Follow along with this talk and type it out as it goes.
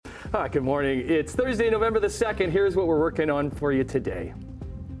Good morning. It's Thursday, November the 2nd. Here's what we're working on for you today.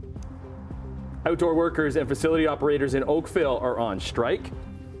 Outdoor workers and facility operators in Oakville are on strike.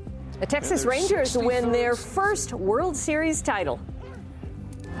 The Texas Rangers win their first World Series title.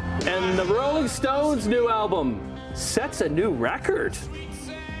 And the Rolling Stones' new album sets a new record.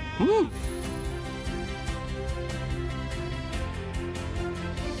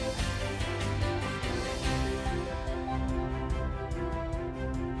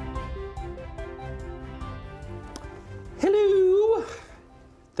 Hello.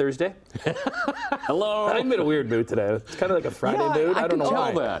 Thursday. Hello. I'm in a weird mood today. It's kind of like a Friday mood. I don't know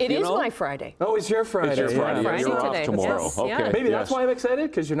why. That, It is my Friday. Oh, it's your Friday. It's your Friday. Friday You're today. off tomorrow. Yes, Okay. yeah. Maybe that's why I'm excited,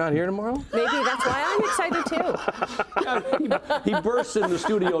 because you're not here tomorrow? Maybe that's why I'm excited too. He bursts in the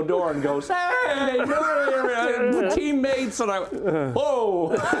studio door and goes, "Hey, teammates!" And I,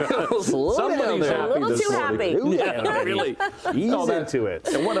 whoa, somebody's happy A little this too morning. happy. Yeah, really. Ease into it.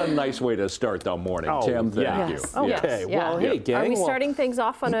 And what a nice way to start the morning, Tim. Thank you. Yes. Okay, Yes. well, hey, gang. Are we well, starting things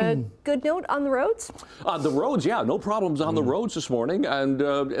off on a good note on the roads? On the roads, yeah, no problems on the roads this morning, and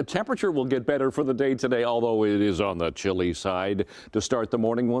temperature will get better for the day today, although it is on the chilly side to start the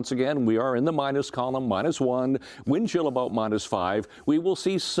morning once again. We are in the minus column, -1, wind chill about -5. We will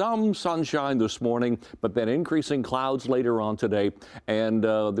see some sunshine this morning, but then increasing clouds later on today, and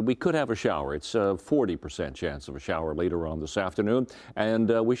we could have a shower. It's a 40% chance of a shower later on this afternoon, and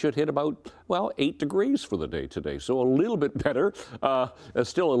we should hit about, 8 degrees for the day today, so a little bit better.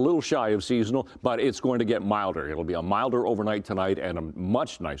 Still a little shy of seasonal, but it's going to get milder. It'll be a milder overnight tonight and a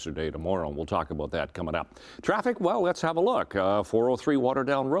much nicer day tomorrow, and we'll talk about that coming up. Traffic, well, let's have a look. 403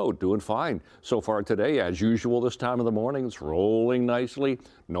 Waterdown Road, doing fine so far today. As usual this time of the morning, it's rolling nicely.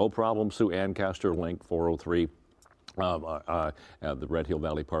 No problems through Ancaster Link, 403. The Red Hill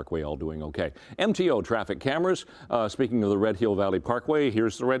Valley Parkway all doing okay. MTO traffic cameras. Speaking of the Red Hill Valley Parkway,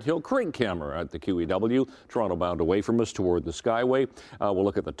 here's the Red Hill Creek camera at the QEW. Toronto bound away from us toward the Skyway. We'll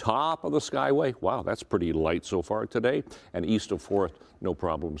look at the top of the Skyway. Wow, that's pretty light so far today. And east of 4th, no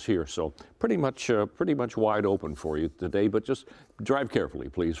problems here. So pretty much wide open for you today. But just drive carefully,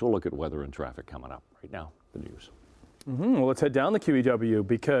 please. We'll look at weather and traffic coming up right now. The news. Well, let's head down the QEW,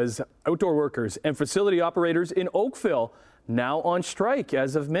 because outdoor workers and facility operators in Oakville now on strike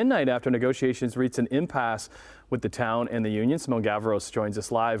as of midnight after negotiations reached an impasse with the town and the union. Simone Gavros joins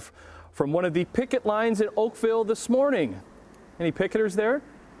us live from one of the picket lines in Oakville this morning. Any picketers there?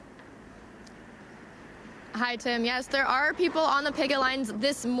 Hi, Tim. Yes, there are people on the picket lines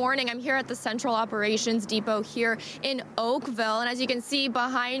this morning. I'm here at the Central Operations Depot here in Oakville. And as you can see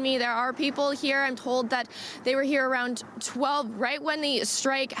behind me, there are people here. I'm told that they were here around 12, right when the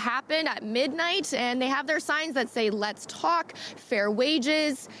strike happened at midnight. And they have their signs that say, "Let's talk, fair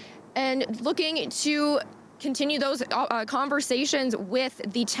wages," and looking to continue those conversations with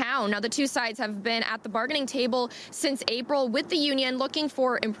the town. Now, the two sides have been at the bargaining table since April with the union, looking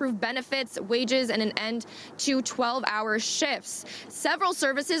for improved benefits, wages, and an end to 12-hour shifts. Several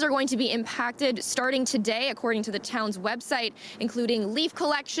services are going to be impacted starting today, according to the town's website, including leaf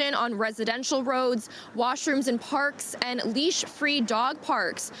collection on residential roads, washrooms in parks, and leash-free dog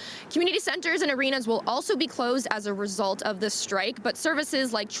parks. Community centers and arenas will also be closed as a result of the strike, but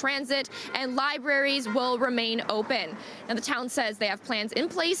services like transit and libraries will remain open. Now, the town says they have plans in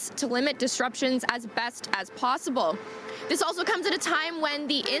place to limit disruptions as best as possible. This also comes at a time when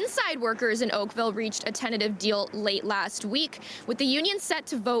the inside workers in Oakville reached a tentative deal late last week, with the union set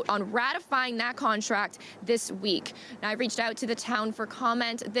to vote on ratifying that contract this week. Now, I reached out to the town for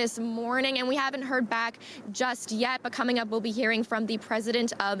comment this morning, and we haven't heard back just yet, but coming up, we'll be hearing from the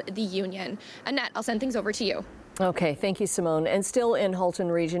president of the union. Annette, I'll send things over to you. Okay, thank you, Simone. And still in Halton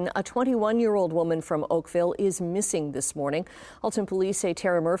Region, a 21-year-old woman from Oakville is missing this morning. Halton police say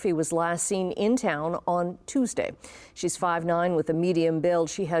Tara Murphy was last seen in town on Tuesday. She's 5'9" with a medium build.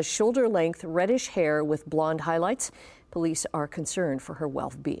 She has shoulder-length reddish hair with blonde highlights. Police are concerned for her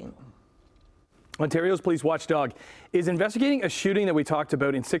well-being. Ontario's police watchdog is investigating a shooting that we talked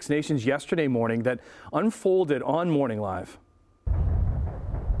about in Six Nations yesterday morning that unfolded on Morning Live.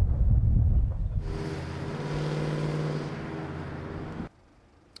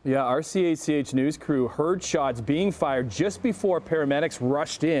 Yeah, our CHCH news crew heard shots being fired just before paramedics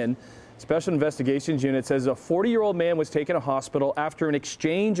rushed in. Special Investigations Unit says a 40-year-old man was taken to hospital after an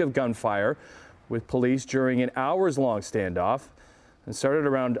exchange of gunfire with police during an hours-long standoff. It started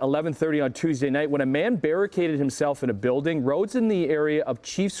around 11:30 on Tuesday night when a man barricaded himself in a building. Roads in the area of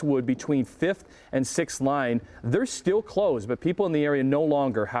Chiefswood between 5th and 6th line, they're still closed, but people in the area no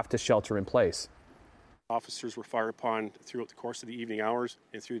longer have to shelter in place. Officers were fired upon throughout the course of the evening hours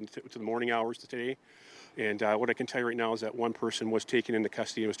and through to the morning hours today. And what I can tell you right now is that one person was taken into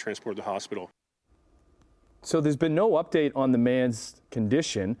custody and was transported to the hospital. So there's been no update on the man's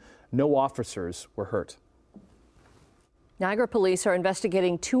condition. No officers were hurt. Niagara police are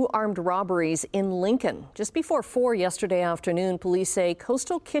investigating 2 armed robberies in Lincoln. Just before 4 yesterday afternoon, police say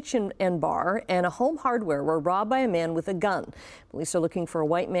Coastal Kitchen and Bar and a Home Hardware were robbed by a man with a gun. Police are looking for a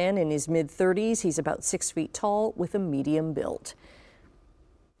white man in his mid-30s. He's about 6 feet tall with a medium build.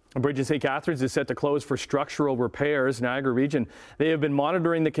 A bridge in St. Catharines is set to close for structural repairs. Niagara Region, they have been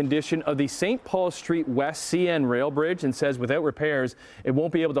monitoring the condition of the St. Paul Street West CN rail bridge and says without repairs, it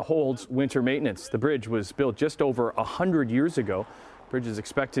won't be able to hold winter maintenance. The bridge was built just over 100 years ago. The bridge is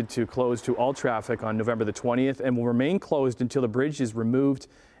expected to close to all traffic on November the 20th and will remain closed until the bridge is removed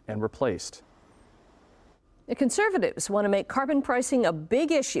and replaced. The Conservatives want to make carbon pricing a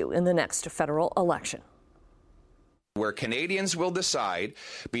big issue in the next federal election, where Canadians will decide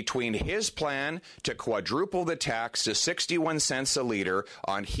between his plan to quadruple the tax to 61 cents a litre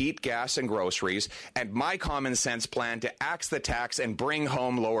on heat, gas and groceries, and my common sense plan to axe the tax and bring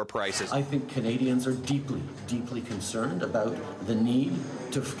home lower prices. I think Canadians are deeply, deeply concerned about the need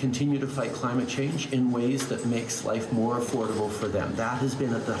to continue to fight climate change in ways that makes life more affordable for them. That has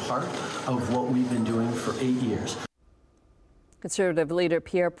been at the heart of what we've been doing for 8 years. Conservative leader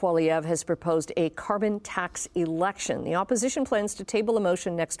Pierre Poilievre has proposed a carbon tax election. The opposition plans to table a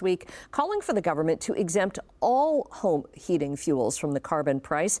motion next week calling for the government to exempt all home heating fuels from the carbon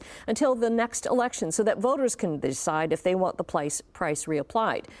price until the next election so that voters can decide if they want the price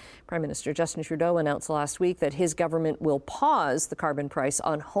reapplied. Prime Minister Justin Trudeau announced last week that his government will pause the carbon price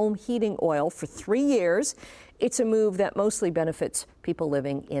on home heating oil for 3 years. It's a move that mostly benefits people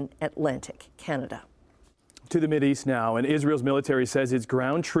living in Atlantic Canada. To the Mideast now, and Israel's military says its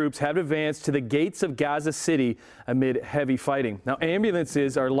ground troops have advanced to the gates of Gaza City amid heavy fighting. Now,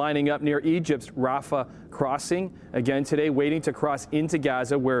 ambulances are lining up near Egypt's Rafah crossing again today, waiting to cross into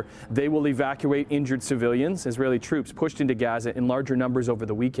Gaza, where they will evacuate injured civilians. Israeli troops pushed into Gaza in larger numbers over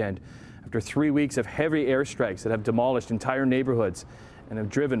the weekend after 3 weeks of heavy airstrikes that have demolished entire neighborhoods and have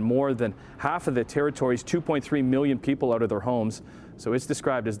driven more than half of the territory's 2.3 million people out of their homes. So it's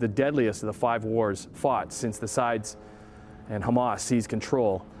described as the deadliest of the 5 wars fought since the sides and Hamas seized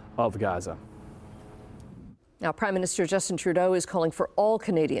control of Gaza. Now, Prime Minister Justin Trudeau is calling for all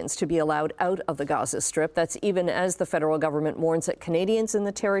Canadians to be allowed out of the Gaza Strip. That's even as the federal government warns that Canadians in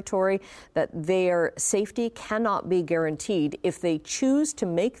the territory, that their safety cannot be guaranteed if they choose to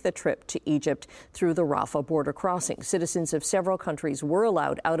make the trip to Egypt through the Rafah border crossing. Citizens of several countries were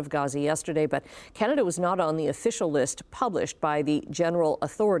allowed out of Gaza yesterday, but Canada was not on the official list published by the General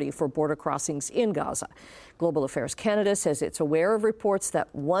Authority for Border Crossings in Gaza. Global Affairs Canada says it's aware of reports that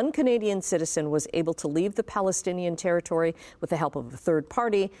one Canadian citizen was able to leave the Palestinian territory with the help of a third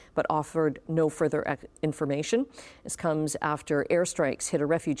party, but offered no further information. This comes after airstrikes hit a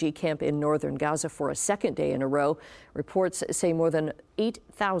refugee camp in northern Gaza for a second day in a row. Reports say more than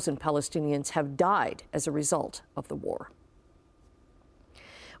 8,000 Palestinians have died as a result of the war.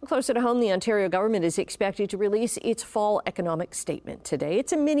 Closer to home, the Ontario government is expected to release its fall economic statement today.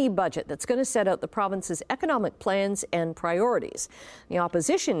 It's a mini budget that's going to set out the province's economic plans and priorities. The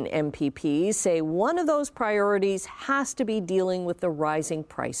opposition MPPs say one of those priorities has to be dealing with the rising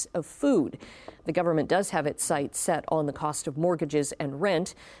price of food. The government does have its sights set on the cost of mortgages and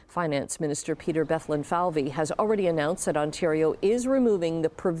rent. Finance Minister Peter Bethlen-Falvey has already announced that Ontario is removing the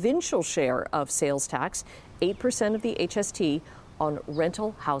provincial share of sales tax, 8% of the HST, on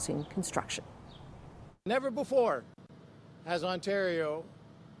rental housing construction. Never before has Ontario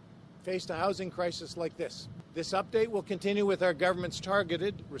faced a housing crisis like this. This update will continue with our government's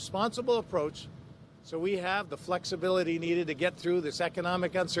targeted, responsible approach so we have the flexibility needed to get through this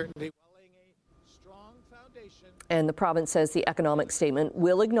economic uncertainty while laying a strong foundation. And the province says the economic statement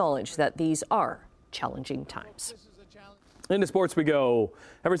will acknowledge that these are challenging times. Into sports we go.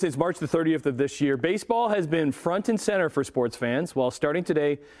 Ever since March the 30th of this year, baseball has been front and center for sports fans. While starting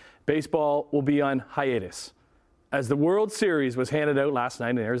today, baseball will be on hiatus as the World Series was handed out last night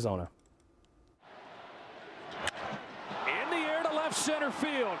in Arizona. In the air to left center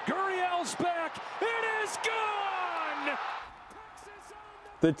field. Gurriel's back. It is gone!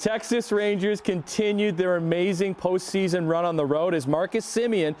 The Texas Rangers continued their amazing postseason run on the road as Marcus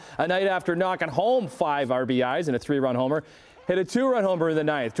Semien, a night after knocking home 5 RBIs and a 3-run homer, hit a 2-run homer in the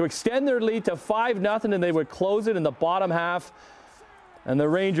ninth to extend their lead to 5-0, and they would close it in the bottom half. And the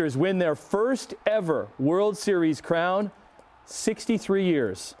Rangers win their first ever World Series crown, 63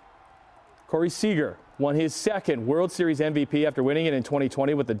 years. Corey Seager won his second World Series MVP after winning it in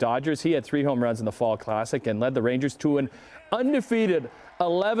 2020 with the Dodgers. He had 3 home runs in the Fall Classic and led the Rangers to an undefeated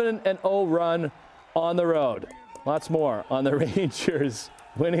 11-0 run on the road. Lots more on the Rangers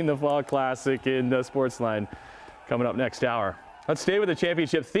winning the Fall Classic in the Sportsline coming up next hour. Let's stay with the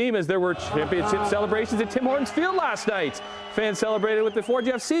championship theme as there were championship celebrations at Tim Hortons Field last night. Fans celebrated with the Forge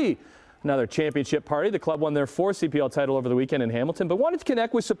FC. Another championship party. The club won their fourth CPL title over the weekend in Hamilton, but wanted to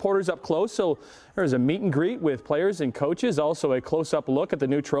connect with supporters up close. So there was a meet and greet with players and coaches. Also a close-up look at the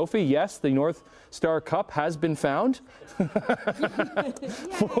new trophy. Yes, the North Star Cup has been found.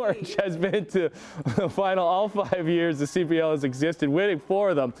 Forge has been to the final all 5 years the CPL has existed, winning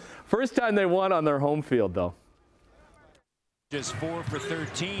 4 of them. First time they won on their home field, though. Just 4 for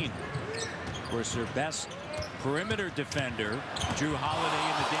 13. Of course, their best perimeter defender, Drew Holiday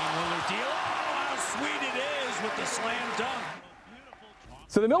in the Dane Lillard deal. Oh, how sweet it is with the slam dunk.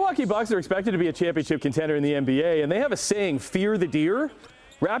 So the Milwaukee Bucks are expected to be a championship contender in the NBA, and they have a saying, fear the deer.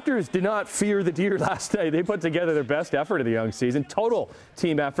 Raptors did not fear the deer last night. They put together their best effort of the young season. Total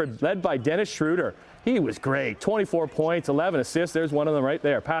team effort led by Dennis Schroeder. He was great. 24 points, 11 assists. There's one of them right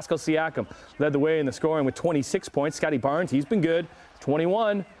there. Pascal Siakam led the way in the scoring with 26 points. Scotty Barnes, he's been good.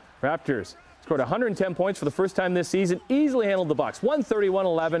 21. Raptors scored 110 points for the first time this season. Easily handled the Bucks.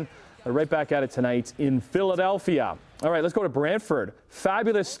 131-11. They're right back at it tonight in Philadelphia. All right, let's go to Brantford.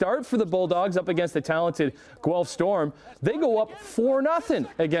 Fabulous start for the Bulldogs up against the talented Guelph Storm. They go up 4-0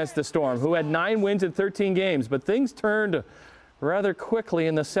 against the Storm, who had 9 wins in 13 games. But things turned rather quickly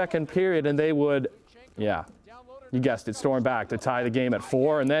in the second period, and they would, yeah, you guessed it, storm back to tie the game at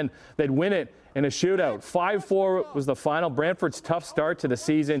 4, and then they'd win it in a shootout. 5-4 was the final. Brantford's tough start to the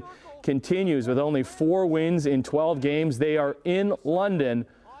season continues with only 4 wins in 12 games. They are in London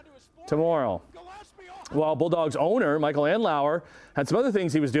tomorrow. While Bulldogs owner Michael Andlauer had some other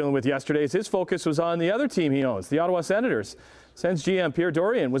things he was dealing with yesterday, as his focus was on the other team he owns, the Ottawa Senators. Sens GM Pierre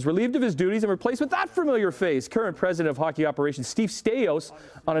Dorian was relieved of his duties and replaced with that familiar face, current president of hockey operations Steve Staios,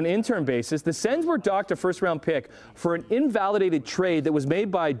 on an interim basis. The Sens were docked a first-round pick for an invalidated trade that was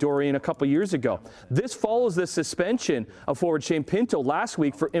made by Dorian a couple years ago. This follows the suspension of forward Shane Pinto last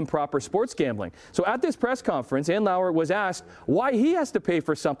week for improper sports gambling. So at this press conference, Andlauer was asked why he has to pay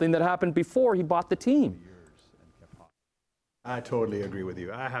for something that happened before he bought the team. I totally agree with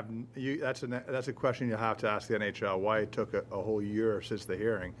you. That's a question you have to ask the NHL, why it took a whole year since the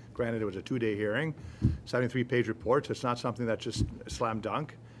hearing. Granted, it was a 2-day hearing, 73-page reports. It's not something that's just slam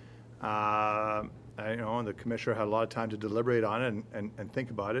dunk. And the commissioner had a lot of time to deliberate on it and think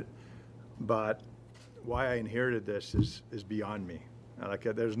about it. But why I inherited this is beyond me.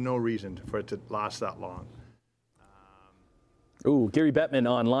 There's no reason for it to last that long. Ooh, Gary Bettman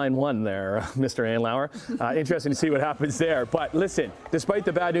on line 1 there, Mr. Andlauer. Interesting to see what happens there. But listen, despite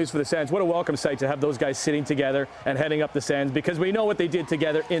the bad news for the Sens, what a welcome sight to have those guys sitting together and heading up the Sens, because we know what they did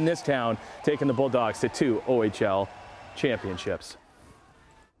together in this town, taking the Bulldogs to 2 OHL championships.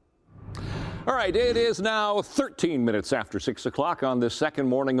 All right, it is now 13 minutes after 6 o'clock on this second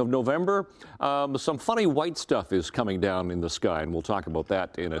morning of November. Some funny white stuff is coming down in the sky, and we'll talk about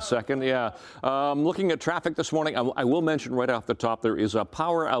that in a second. Yeah, looking at traffic this morning, I will mention right off the top there is a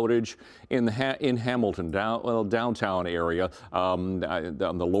power outage in Hamilton, downtown area, on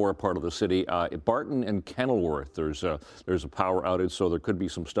the lower part of the city. Barton and Kenilworth, there's a power outage, so there could be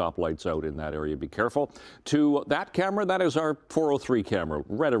some stoplights out in that area. Be careful. To that camera, that is our 403 camera,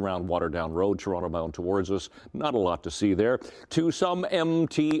 right around Waterdown Road, Toronto bound towards us. Not a lot to see there. To some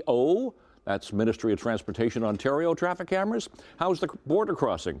MTO, that's Ministry of Transportation Ontario traffic cameras. How's the border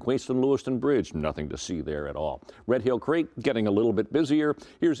crossing? Queenston-Lewiston Bridge, nothing to see there at all. Red Hill Creek getting a little bit busier.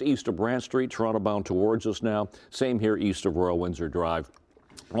 Here's east of Brant Street, Toronto bound towards us now. Same here east of Royal Windsor Drive.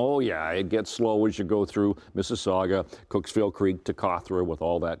 Oh, yeah, it gets slow as you go through Mississauga, Cooksville Creek to Cawthra with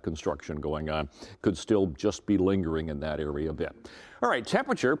all that construction going on. Could still just be lingering in that area a bit. All right,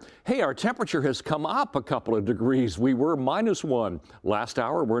 temperature. Hey, our temperature has come up a couple of degrees. We were -1 last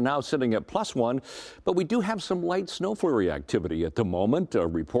hour. We're now sitting at +1, but we do have some light snow flurry activity at the moment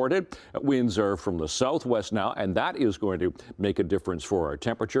reported. Winds are from the southwest now, and that is going to make a difference for our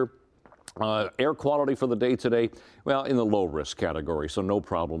temperature. Air quality for the day today, well, in the low risk category, so no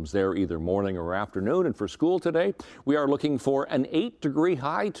problems there either morning or afternoon. And for school today, we are looking for an 8-degree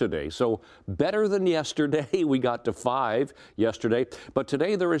high today, so better than yesterday. We got to 5 yesterday, but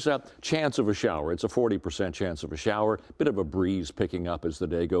today there is a chance of a shower. It's a 40% chance of a shower, bit of a breeze picking up as the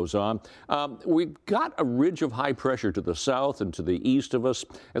day goes on. We've got a ridge of high pressure to the south and to the east of us.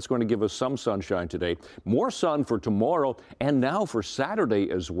 It's going to give us some sunshine today. More sun for tomorrow and now for Saturday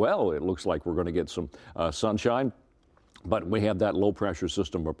as well. It looks like we're going to get some sunshine. But we have that low pressure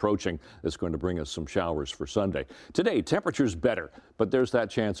system approaching that's going to bring us some showers for Sunday. Today, temperature's better, but there's that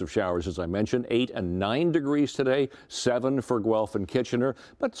chance of showers, as I mentioned. 8 and 9 degrees today, 7 for Guelph and Kitchener,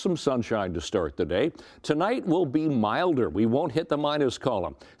 but some sunshine to start the day. Tonight will be milder. We won't hit the minus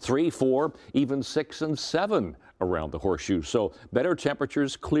column. 3, 4, even 6 and 7 around the horseshoe. So better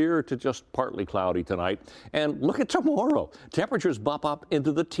temperatures, clear to just partly cloudy tonight. And look at tomorrow. Temperatures bump up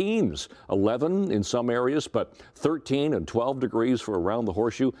into the teens. 11 in some areas, but 13 and 12 degrees for around the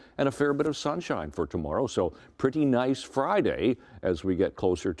horseshoe, and a fair bit of sunshine for tomorrow. So pretty nice Friday as we get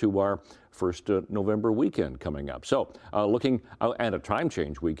closer to our first November weekend coming up. So looking at a time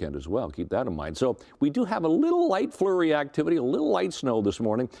change weekend as well. Keep that in mind. So we do have a little light flurry activity, a little light snow this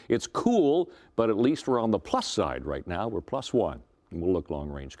morning. It's cool, but at least we're on the plus side right now. We're +1. And we'll look long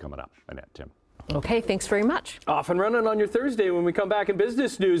range coming up. Annette, Tim. Okay, thanks very much. Off and running on your Thursday. When we come back in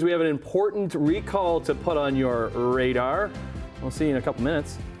business news, we have an important recall to put on your radar. We'll see you in a couple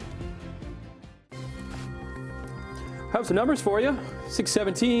minutes. Have some numbers for you.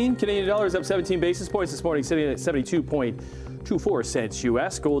 617 Canadian dollars up 17 basis points this morning, sitting at 72.24 cents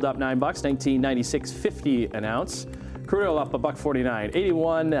US. Gold up $9, 1996.50 an ounce. Crude oil up $1.49,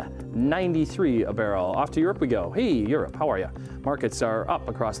 81.93 a barrel. Off to Europe we go. Hey, Europe, how are you? Markets are up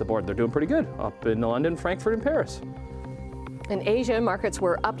across the board. They're doing pretty good. Up in London, Frankfurt, and Paris. In Asia, markets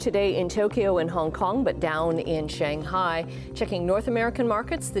were up today in Tokyo and Hong Kong, but down in Shanghai. Checking North American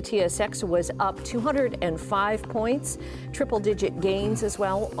markets, the TSX was up 205 points, triple-digit gains as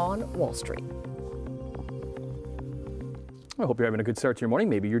well on Wall Street. I hope you're having a good start to your morning.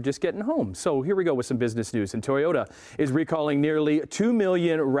 Maybe you're just getting home. So here we go with some business news. And Toyota is recalling nearly 2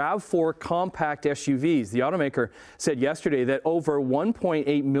 million RAV4 compact SUVs. The automaker said yesterday that over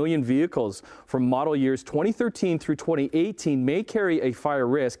 1.8 million vehicles from model years 2013 through 2018 may carry a fire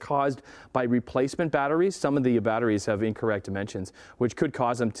risk caused by replacement batteries. Some of the batteries have incorrect dimensions, which could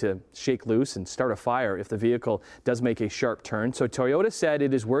cause them to shake loose and start a fire if the vehicle does make a sharp turn. So Toyota said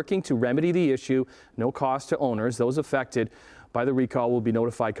it is working to remedy the issue. No cost to owners. Those affected by the recall will be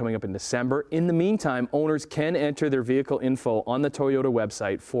notified coming up in December. In the meantime, owners can enter their vehicle info on the Toyota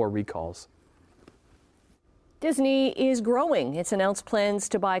website for recalls. Disney is growing. It's announced plans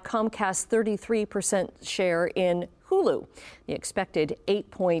to buy Comcast's 33% share in Hulu. The expected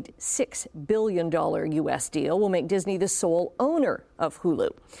 $8.6 billion U.S. deal will make Disney the sole owner of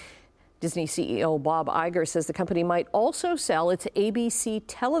Hulu. Disney CEO Bob Iger says the company might also sell its ABC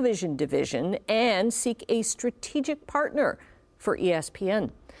television division and seek a strategic partner for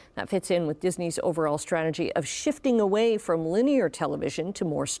ESPN. That fits in with Disney's overall strategy of shifting away from linear television to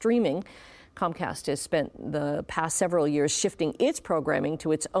more streaming. Comcast has spent the past several years shifting its programming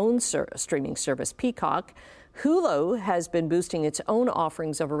to its own streaming service, Peacock. Hulu has been boosting its own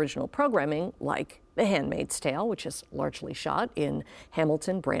offerings of original programming, like The Handmaid's Tale, which is largely shot in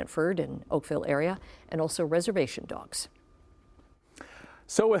Hamilton, Brantford, and Oakville area, and also Reservation Dogs.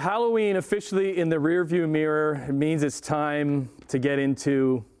 So with Halloween officially in the rearview mirror, it means it's time to get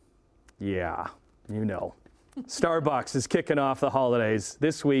into, Starbucks is kicking off the holidays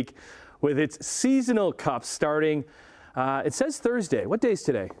this week with its seasonal cups starting. It says Thursday. What day is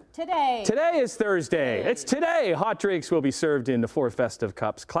today? Today. Today is Thursday. It's today. Hot drinks will be served in the 4 festive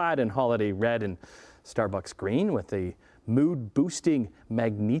cups, clad in holiday red and Starbucks green with a mood-boosting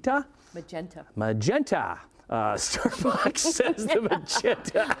magenta. Magenta. Starbucks says the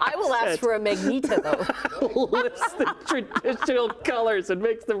magenta. I will ask for a magenta, though. Lifts the traditional colors and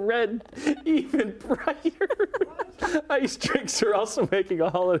makes the red even brighter. Ice drinks are also making a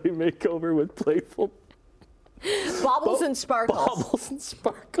holiday makeover with playful baubles and sparkles. Baubles and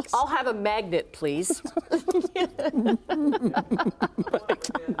sparkles. I'll have a magnet, please.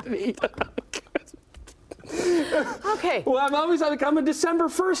 Okay. Well, I'm always I'm a December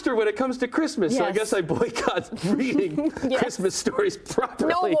 1ster when it comes to Christmas, so I guess I boycott reading Christmas stories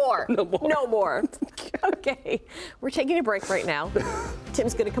properly. No more. Okay. We're taking a break right now.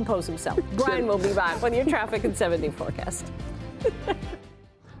 Tim's going to compose himself. Brian will be back with your traffic and 7-day forecast.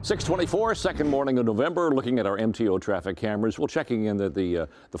 6:24, second morning of November, looking at our MTO traffic cameras. We're checking in the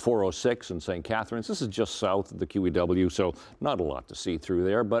 406 in St. Catharines. This is just south of the QEW, so not a lot to see through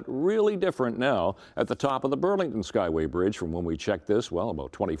there, but really different now at the top of the Burlington Skyway Bridge from when we checked this, well,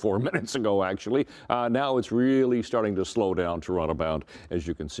 about 24 minutes ago, actually. Now it's really starting to slow down to runabout, as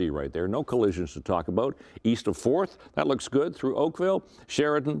you can see right there. No collisions to talk about. East of 4th, that looks good through Oakville.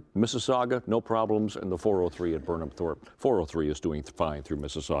 Sheridan, Mississauga, no problems, and the 403 at Burnham Thorpe. 403 is doing fine through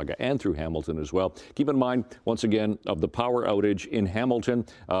Mississauga. Mississauga and through Hamilton as well. Keep in mind, once again, of the power outage in Hamilton,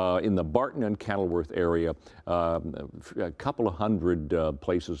 in the Barton and Kenilworth area. A couple of hundred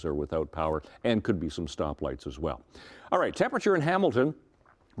places are without power, and could be some stoplights as well. All right, temperature in Hamilton.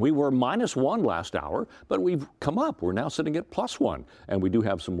 We were -1 last hour, but we've come up. We're now sitting at +1, and we do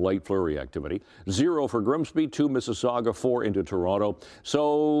have some light flurry activity. 0 for Grimsby, 2 Mississauga, 4 into Toronto.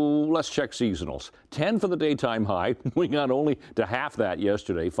 So let's check seasonals. 10 for the daytime high. We got only to half that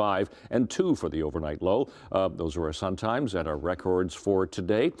yesterday, 5, and 2 for the overnight low. Those are our sun times and our records for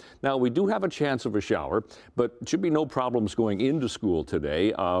today. Now, we do have a chance of a shower, but should be no problems going into school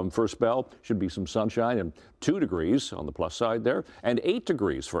today. First bell should be some sunshine and 2 degrees on the plus side there, and 8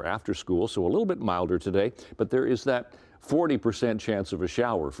 degrees for after school, so a little bit milder today, but there is that 40% chance of a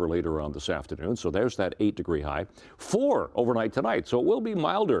shower for later on this afternoon, so there's that 8-degree high. 4 overnight tonight, so it will be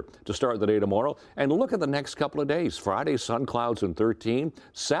milder to start the day tomorrow. And look at the next couple of days. Friday, sun clouds and 13.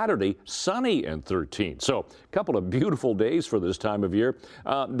 Saturday, sunny and 13. So a couple of beautiful days for this time of year.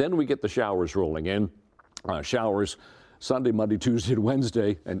 Then we get the showers rolling in. Showers Sunday, Monday, Tuesday, and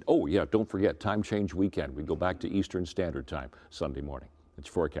Wednesday. And oh yeah, don't forget, time change weekend. We go back to Eastern Standard Time Sunday morning. It's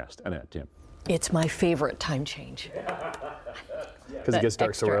forecast. Annette, Tim. It's my favorite time change. Because it gets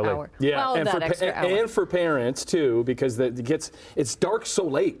dark so early. Hour. Yeah, well, and, and for parents too, because it's dark so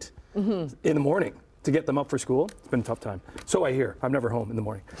late in the morning to get them up for school. It's been a tough time. So I hear. I'm never home in the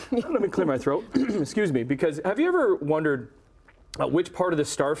morning. Let me clear my throat. Excuse me. Because have you ever wondered which part of the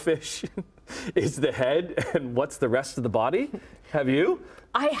starfish is the head and what's the rest of the body? Have you?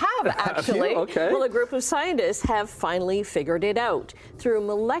 I have, actually. Have you? Okay. Well, a group of scientists have finally figured it out. Through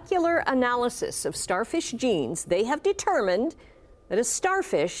molecular analysis of starfish genes, they have determined that a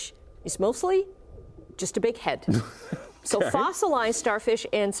starfish is mostly just a big head. So fossilized starfish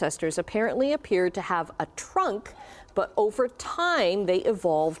ancestors apparently appeared to have a trunk, but over time they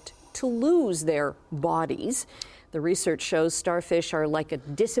evolved to lose their bodies. The research shows starfish are like a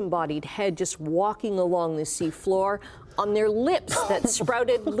disembodied head just walking along the seafloor on their lips that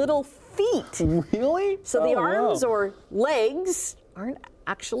sprouted little feet. Really? So the arms or legs aren't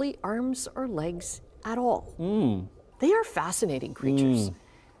actually arms or legs at all. They are fascinating creatures.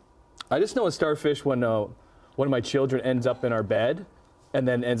 I just know a starfish when one of my children ends up in our bed and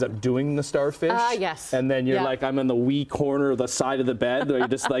then ends up doing the starfish. Yes. And then you're like, I'm in the wee corner of the side of the bed where you're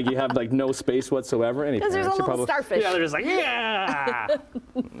just like, you have like no space whatsoever. Because there's a little starfish. Yeah, they're just like, yeah.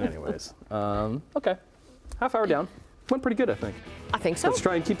 Anyways, okay. Half hour down. Went pretty good, I think. I think so. Let's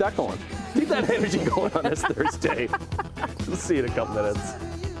try and keep that going. Keep that energy going on this Thursday. We'll see you in a couple minutes.